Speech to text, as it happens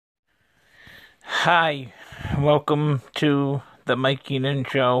Hi, welcome to the Mike Keenan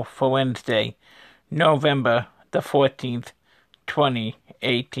Show for Wednesday, November the 14th,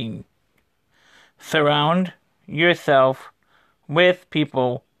 2018. Surround yourself with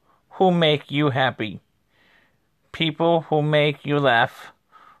people who make you happy, people who make you laugh,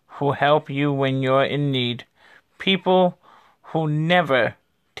 who help you when you're in need, people who never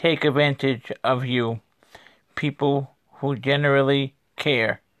take advantage of you, people who generally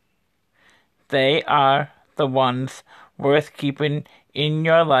care. They are the ones worth keeping in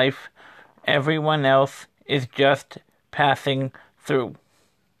your life. Everyone else is just passing through.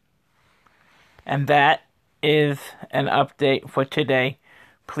 And that is an update for today.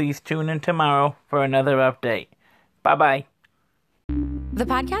 Please tune in tomorrow for another update. Bye-bye. The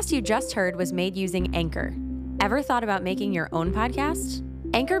podcast you just heard was made using Anchor. Ever thought about making your own podcast?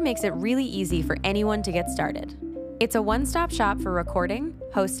 Anchor makes it really easy for anyone to get started. It's a one-stop shop for recording,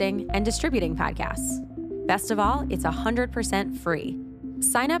 hosting, and distributing podcasts. Best of all, it's 100% free.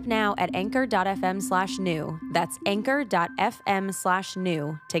 Sign up now at anchor.fm/new. That's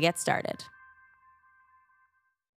anchor.fm/new to get started.